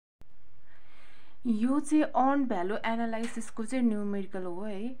यो चाहिँ earn value एनालाइसिसको चाहिँ न्युमेरिकल हो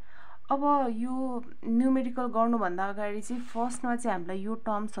है। अब यो न्युमेरिकल गर्नुभन्दा अगाडि चाहिँ फर्स्टमा चाहिँ हामीलाई यो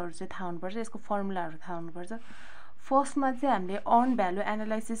टर्म्सहरू चाहिँ थाहा हुनुपर्छ, यसको फर्मुलाहरू थाहा हुनुपर्छ। फर्स्टमा चाहिँ हामीले अर्न भ्यालु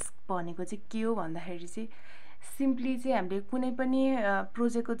एनालाइसिस भनेको चाहिँ के हो भन्दाखेरि चाहिँ सिम्पली चाहिँ हामीले कुनै पनि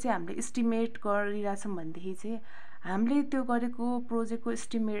प्रोजेक्टको चाहिँ हामीले इस्टिमेट गरिरहेछौँ भनेदेखि चाहिँ हामीले त्यो गरेको प्रोजेक्टको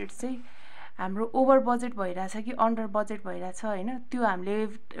इस्टिमेट चाहिँ हाम्रो ओभर बजेट भइरहेछ कि अन्डर बजेट भइरहेछ होइन, त्यो हामीले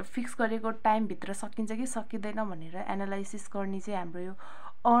फिक्स गरेको टाइमभित्र सकिन्छ कि सकिँदैन भनेर एनालाइसिस गर्ने चाहिँ हाम्रो यो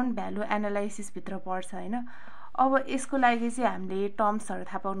अर्न भ्यालु एनालाइसिसभित्र पर्छ होइन। अब यसको लागि चाहिँ हामीले टर्म्सहरू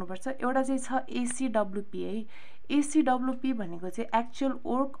थाहा पाउनुपर्छ। एउटा चाहिँ छ ACWP है। ACWP भनेको चाहिँ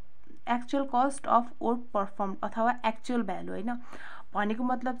actual cost of work perform अथवा एक्चुअल भ्यालु होइन। भनेको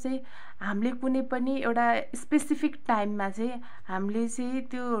मतलब चाहिँ हामीले कुनै पनि एउटा स्पेसिफिक टाइममा चाहिँ हामीले चाहिँ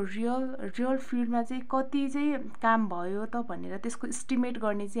त्यो रियल फिल्डमा चाहिँ कति चाहिँ काम भयो त भनेर त्यसको इस्टिमेट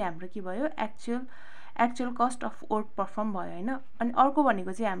गर्ने चाहिँ हाम्रो के भयो, actual cost of work perform भयो होइन। अनि अर्को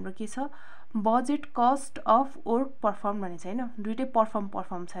भनेको चाहिँ हाम्रो के छ, budget cost of work perform भन्ने छ होइन। दुइटै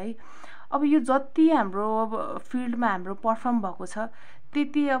पर्फर्म छ है। अब यो जति हाम्रो अब फिल्डमा हाम्रो पर्फर्म भएको छ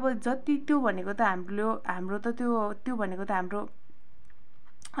त्यति अब जति त्यो भनेको त हाम्रो त त्यो भनेको त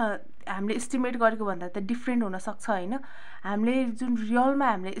हामीले इस्टिमेट गरेको भन्दा त डिफ्रेन्ट हुनसक्छ होइन। हामीले जुन रियलमा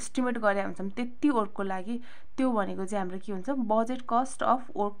हामीले इस्टिमेट गरे हुन्छौँ त्यति वर्कको लागि त्यो भनेको चाहिँ हाम्रो के हुन्छ, budget cost of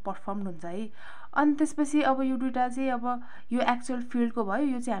work perform हुन्छ है। अनि त्यसपछि अब यो दुइटा चाहिँ अब यो एक्चुअल फिल्डको भयो,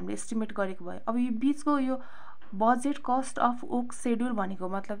 यो चाहिँ हामीले इस्टिमेट गरेको भयो। अब यो बिचको यो budget cost of work schedule भनेको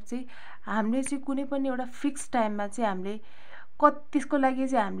मतलब चाहिँ हामीले चाहिँ कुनै पनि एउटा फिक्स टाइममा चाहिँ हामीले त्यसको लागि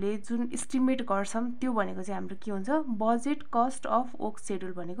चाहिँ हामीले जुन इस्टिमेट गर्छौँ त्यो भनेको चाहिँ हाम्रो के हुन्छ, budget cost of work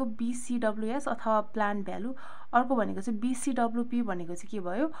schedule भनेको BCWS अथवा प्लान भ्यालु। अर्को भनेको चाहिँ BCWP भनेको चाहिँ के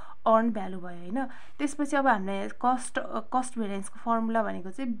भयो, अर्न भ्यालु भयो होइन। त्यसपछि अब हामीले कस्ट भेरिएन्सको फर्मुला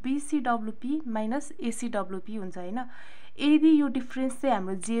भनेको चाहिँ BCWP माइनस ACWP हुन्छ होइन। यदि यो डिफ्रेन्स चाहिँ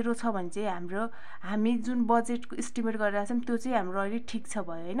हाम्रो 0 छ भने चाहिँ हामी जुन बजेटको इस्टिमेट गरिरहेको छौँ त्यो चाहिँ हाम्रो अहिले ठिक छ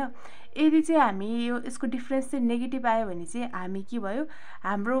भयो होइन। यदि चाहिँ हामी यसको डिफ्रेन्स चाहिँ नेगेटिभ आयो भने चाहिँ हामी के भयो,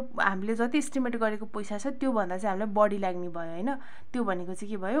 हामीले जति इस्टिमेट गरेको पैसा छ त्योभन्दा चाहिँ हामीलाई बढी लाग्ने भयो होइन। त्यो भनेको चाहिँ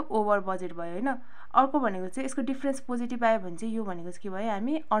के भयो, ओभर बजेट भयो होइन। अर्को भनेको चाहिँ यसको डिफ्रेन्स पोजिटिभ आयो भने चाहिँ यो भनेको चाहिँ के भयो,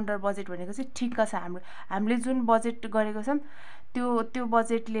 हामी अन्डर बजेट भनेको चाहिँ ठिक्क छ, हामीले जुन बजेट गरेको छौँ त्यो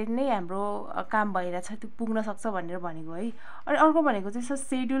बजेटले नै हाम्रो काम भइरहेछ, त्यो पुग्न सक्छ भनेर भनेको है। अनि अर्को भनेको चाहिँ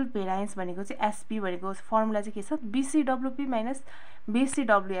सेड्युल भेरिएन्स भनेको चाहिँ SP भनेको फर्मुला चाहिँ के छ, BCWP माइनस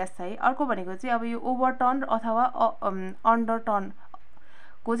BCWS है। अर्को भनेको चाहिँ अब यो ओभरटर्न अथवा अन्डर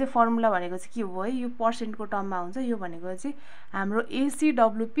टर्नको चाहिँ फर्मुला भनेको चाहिँ के हो है, यो पर्सेन्टको टर्ममा हुन्छ। यो भनेको चाहिँ हाम्रो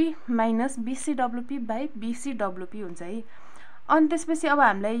ACWP minus BCWP by BCWP हुन्छ है। अनि त्यसपछि अब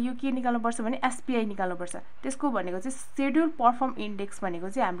हामीलाई यो के निकाल्नुपर्छ भने SPI निकाल्नुपर्छ। त्यसको भनेको चाहिँ सेड्युल पर्फर्म इन्डेक्स भनेको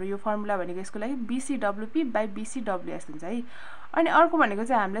चाहिँ हाम्रो यो फर्मुला भनेको यसको लागि BCWP बाई BCWS हुन्छ है। अनि अर्को भनेको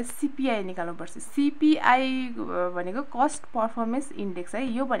चाहिँ हामीलाई CPI निकाल्नुपर्छ। CPI भनेको कस्ट पर्फर्मेन्स इन्डेक्स है।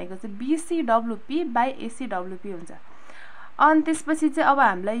 यो भनेको चाहिँ BCWP बाई ACWP हुन्छ। अनि त्यसपछि चाहिँ अब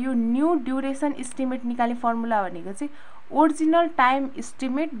हामीलाई यो न्यू ड्युरेसन इस्टिमेट निकाल्ने फर्मुला भनेको चाहिँ original time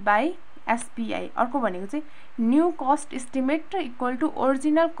estimate by SPI। अर्को भनेको चाहिँ new cost estimate equal to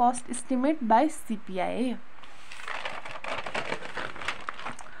original cost estimate by CPI है।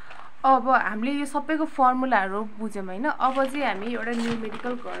 अब हामीले यो सबैको फर्मुलाहरू बुझ्यौँ होइन। अब चाहिँ हामी एउटा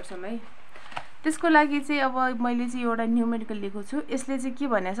न्युमेरिकल गर्छौँ है। त्यसको लागि चाहिँ अब मैले चाहिँ एउटा न्युमेरिकल लिएको छु। यसले चाहिँ के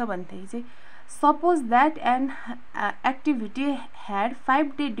भनेछ भनेदेखि चाहिँ suppose that an activity had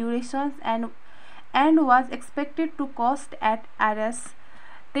 5 day ड्युरेसन्स and was expected to cost at RS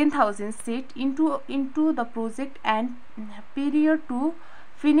 10,000 set into the project and period to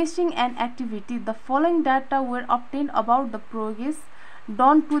finishing an activity. The following data were obtained about the progress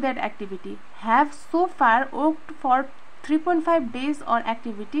done to that activity. Have so far worked for 3.5 days on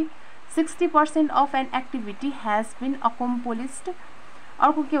activity. 60% of an activity has been accomplished.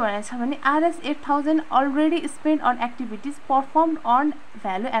 अर्को के भनेको छ भने RS 8,000 already spent on activities performed on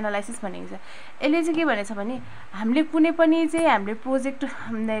value analysis भनेको छ। यसले चाहिँ के भनेको छ भने हामीले कुनै पनि चाहिँ हामीले प्रोजेक्ट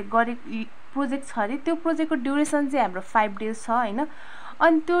छ अरे, त्यो प्रोजेक्टको ड्युरेसन चाहिँ हाम्रो 5 days छ होइन।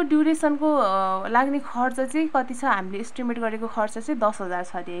 अनि त्यो ड्युरेसनको लाग्ने खर्च चाहिँ कति छ, हामीले इस्टिमेट गरेको खर्च चाहिँ 10,000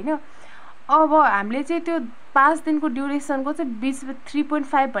 छ अरे होइन। अब हामीले चाहिँ त्यो 5 दिनको ड्युरेसनको चाहिँ बिच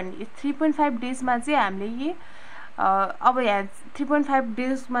 3.5 डेजमा चाहिँ हामीले अब यहाँ 3.5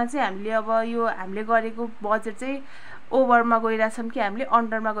 डेजमा चाहिँ हामीले अब यो हामीले गरेको बजेट चाहिँ ओभरमा गइरहेछौँ कि हामीले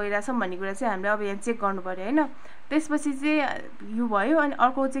अन्डरमा गइरहेछौँ भन्ने कुरा चाहिँ हामीले अब यहाँ चेक गर्नु पर्यो होइन। त्यसपछि चाहिँ यो भयो। अनि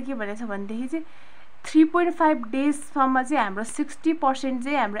अर्को चाहिँ के भनेको छ भनेदेखि चाहिँ 3.5 डेजसम्म चाहिँ हाम्रो 60%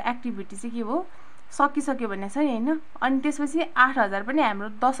 चाहिँ हाम्रो एक्टिभिटी चाहिँ के हो, सकिसक्यो भन्ने छ नि हैन। अनि त्यसपछि 8000 पनि हाम्रो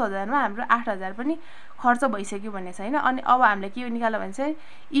 10000 मा हाम्रो 8000 पनि खर्च भइसक्यो भन्ने छ हैन। अनि अब हामीले के निकाल्नु भने चाहिँ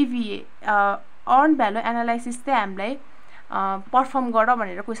EVA अर्न भ्यालु एनालाइसिस चाहिँ हामीलाई पर्फर्म गर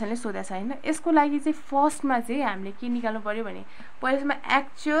भनेर क्वेशनले सोधेको छ हैन। यसको लागि चाहिँ फर्स्टमा चाहिँ हामीले के निकाल्नु पर्यो भने पहिलामा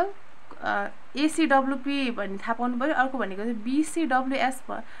एक्चुअल ACWP भन्ने थाहा पाउनु पर्यो। अर्को भनेको चाहिँ BCWS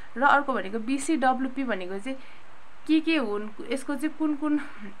र अर्को भनेको BCWP भनेको चाहिँ के हुन्, यसको चाहिँ कुन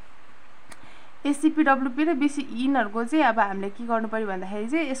ACWP र BC यिनीहरुको चाहिँ अब हामीले के गर्नु पर्यो भन्दाखेरि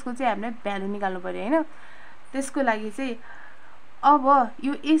चाहिँ यसको चाहिँ हामीले भ्यालु निकाल्नु पर्यो हैन। त्यसको लागि चाहिँ अब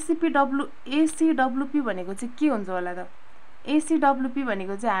यो ACWP भनेको चाहिँ के हुन्छ होला त? ACWP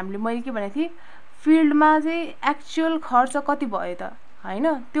भनेको चाहिँ हामीले मैले के भनेको थिएँ फिल्डमा चाहिँ एक्चुअल खर्च कति भयो त हैन।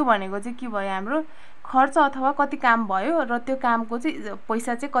 त्यो भनेको चाहिँ के भयो हाम्रो खर्च अथवा कति काम भयो र त्यो कामको चाहिँ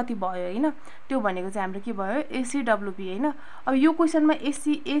पैसा चाहिँ कति भयो हैन। त्यो भनेको चाहिँ हाम्रो के भयो ACWP हैन। अब यो क्वेशनमा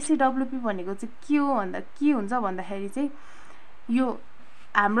ACWP भनेको चाहिँ के हो भन्दा के हुन्छ भन्दाखेरि चाहिँ यो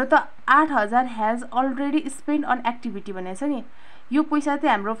हाम्रो त 8000 has already spend on activity भनेको छ नि। यो पैसा चाहिँ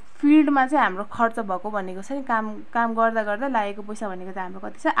हाम्रो फिल्डमा चाहिँ हाम्रो खर्च भएको भनेको छ नि। काम गर्दा गर्दा लागेको पैसा भनेको चाहिँ हाम्रो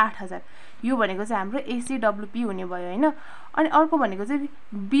कति छ 8000। यो भनेको चाहिँ हाम्रो ACWP हुने भयो हैन। अनि अर्को भनेको चाहिँ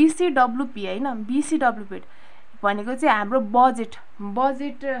BCWP हैन। BCWP भनेको चाहिँ हाम्रो बजेट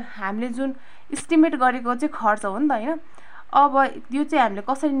हामीले जुन एस्टिमेट गरेको चाहिँ खर्च हो नि त हैन। अब यो चाहिँ हामीले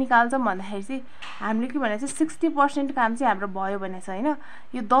कसरी निकाल्छौं भन्दाखेरि चाहिँ हामीले के भने चाहिँ 60% काम चाहिँ हाम्रो भयो भनेछ हैन।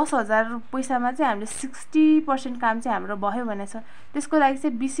 यो 10000 पैसामा चाहिँ हामीले 60% काम चाहिँ हाम्रो भयो भनेछ। त्यसको लागि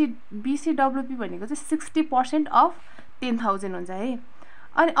चाहिँ BCWP भनेको चाहिँ 60% अफ 10000 हुन्छ है।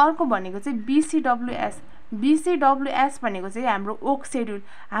 अनि अर्को भनेको चाहिँ BCWS भनेको चाहिँ हाम्रो वर्क शेड्युल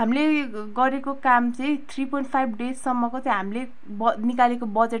हामीले गरेको काम चाहिँ 3.5 डेज सम्मको चाहिँ हामीले निकालेको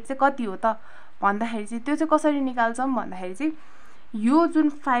बजेट चाहिँ कति हो त भन्दाखेरि चाहिँ त्यो चाहिँ कसरी निकाल्छौं भन्दाखेरि चाहिँ यो जुन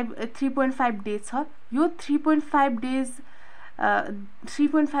 3.5 डेज छ यो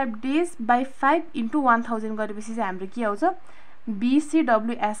 3.5 डेज बाइ 5 इन्टु 1000 गरेपछि चाहिँ हाम्रो के आउँछ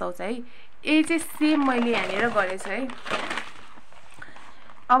BCWS आउँछ है। ए चाहिँ सेम मैले यहाँनिर गरेछु है।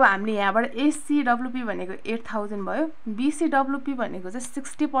 अब हामीले यहाँबाट ACWP भनेको 8000 भयो। BCWP भनेको चाहिँ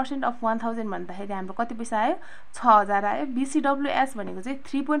 60% अफ 1000 भन्दाखेरि हाम्रो कति पैसा आयो 6000 आयो। BCWS भनेको चाहिँ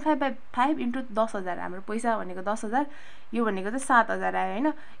 3.5 बाइ 5 इन्टु 10000 हाम्रो पैसा भनेको 10000। यो भनेको चाहिँ 7000 आयो हैन।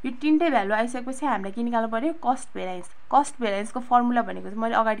 यो तीनटै भ्यालु आइसकेपछि हामीले के निकाल्नु पर्यो कस्ट भेरिएन्सको फर्मुला भनेको चाहिँ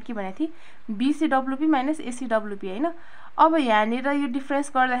मैले अगाडि के भनेको थिएँ BCWP माइनस ACWP हैन। अब यहाँनिर यो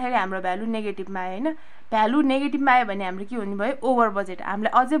डिफरेन्स गर्दाखेरि हाम्रो भ्यालु नेगेटिभमा आयो हैन। भ्यालु नेगेटिभमा आयो भने हाम्रो के हुने भयो ओभर बजेट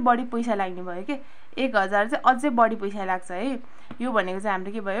हामीलाई अझै बढी पैसा लाग्ने भयो के 1000 चाहिँ अझै बढी पैसा लाग्छ है। यो भनेको चाहिँ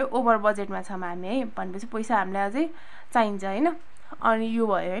हाम्रो के भयो ओभर बजेटमा छौं हामी है भनेपछि पैसा हामीलाई अझै चाहिन्छ हैन। अनि यो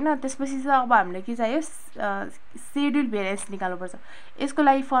भयो हैन। त्यसपछि चाहिँ अब हामीले के चाहियो शेड्युल भेरिएन्स निकाल्नुपर्छ। यसको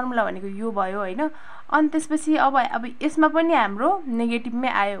लागि फर्मुला भनेको यो भयो हैन। अनि त्यसपछि अब यसमा पनि हाम्रो नेगेटिभमै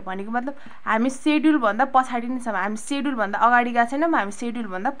आयो भनेको मतलब हामी शेड्युल भन्दा पछाडी नै छौं। हामी शेड्युल भन्दा अगाडि गएको छैनौं, हामी शेड्युल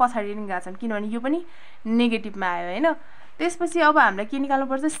भन्दा पछाडी नै गएको छौं किनभने यो पनि नेगेटिभमा आयो हैन। त्यसपछि अब हामीले के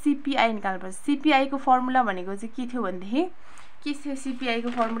निकाल्नुपर्छ CPI निकाल्नुपर्छ। CPI को फर्मुला भनेको चाहिँ के थियो भन्देखि के थियो CPI को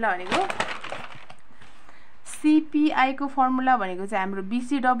फर्मुला भनेको CPI को फर्मुला भनेको चाहिँ हाम्रो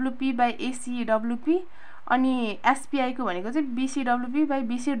BCWP बाइ ACWP अनि SPI को भनेको चाहिँ BCWP बाइ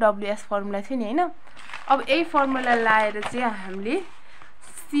BCWS फर्मुला थियो नि हैन। अब यही फर्मुला लाएर चाहिँ हामीले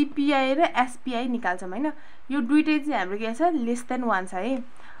CPI र SPI निकाल्छौं हैन। यो दुईटै चाहिँ हाम्रो के छ लेस देन 1 छ है।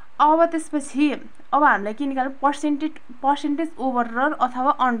 अब त्यसपछि अब हामीले के निकाल्नु पर्सेन्टेज ओभर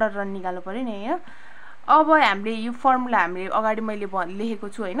अथवा अन्डर रन निकाल्नु पर्यो नि हैन। अब हामीले यो फर्मुला हामीले अगाडि मैले लेखेको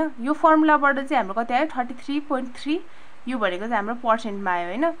छु हैन। यो फर्मुलाबाट चाहिँ हाम्रो कति आयो 33.3 यो भनेको चाहिँ हाम्रो पर्सेन्टमा आयो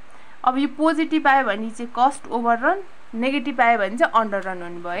हैन। अब यो पोजिटिभ आयो भने चाहिँ कस्ट ओभर रन, नेगेटिभ आयो भने चाहिँ अन्डर रन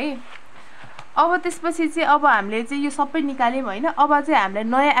हुने भयो है। अब त्यसपछि चाहिँ अब हामीले चाहिँ यो सबै निकाल्यौं हैन। अब चाहिँ हामीले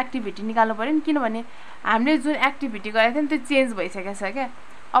नयाँ एक्टिभिटी निकाल्नु पर्यो नि किनभने हामीले जुन एक्टिभिटी गरेको थियौं त्यो चेन्ज भइसकेको छ के।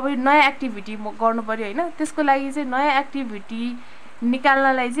 अब यो नयाँ एक्टिभिटी गर्नु पर्यो हैन। त्यसको लागि चाहिँ नयाँ एक्टिभिटी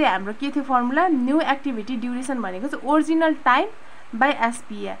निकाल्नलाई चाहिँ हाम्रो के थियो फर्मुला न्यू एक्टिभिटी ड्युरेसन भनेको चाहिँ ओरिजिनल टाइम बाइ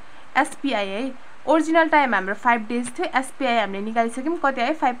SPI है। ओरिजिनल टाइम हाम्रो 5 डेज थियो। SPI हामीले निकालिसक्यौं कति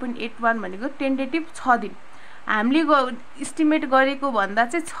आयो 5.81 भनेको टेन्टेटिभ 6 दिन। हामीले एस्टिमेट गरेको भन्दा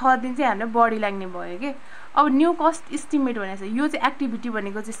चाहिँ 6 दिन चाहिँ हामीले बढी लाग्ने भयो के। अब न्यू कस्ट एस्टिमेट भनेको यो चाहिँ एक्टिभिटी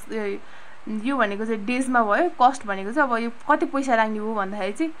भनेको चाहिँ यो भनेको चाहिँ डेजमा भयो। कस्ट भनेको चाहिँ अब यो कति पैसा लाग्ने हो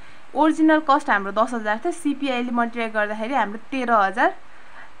भन्दाखेरि चाहिँ ओरिजिनल कस्ट हाम्रो 10000 थियो। CPI ले मल्टिप्लाई गर्दाखेरि हाम्रो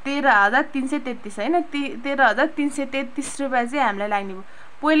 13333 हैन। 13333 रुपैयाँ चाहिँ हामीलाई लाग्ने भयो।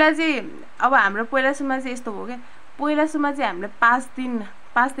 पहिला चाहिँ अब हाम्रो पहिला सुरुमा चाहिँ यस्तो भयो के पहिला सुरुमा चाहिँ हामीले 5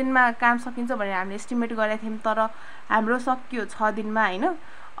 दिनमा काम सकिन्छ भनेर हामीले एस्टिमेट गरेका थियौं तर हाम्रो सकियो 6 दिनमा हैन।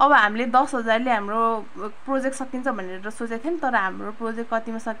 अब हामीले 10,000 ले हाम्रो प्रोजेक्ट सकिन्छ भनेर सोचेको थियौं तर हाम्रो प्रोजेक्ट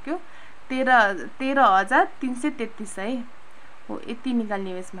कतिमा सक्यो 13,333 है हो यति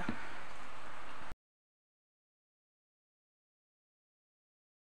निकाल्ने हो यसमा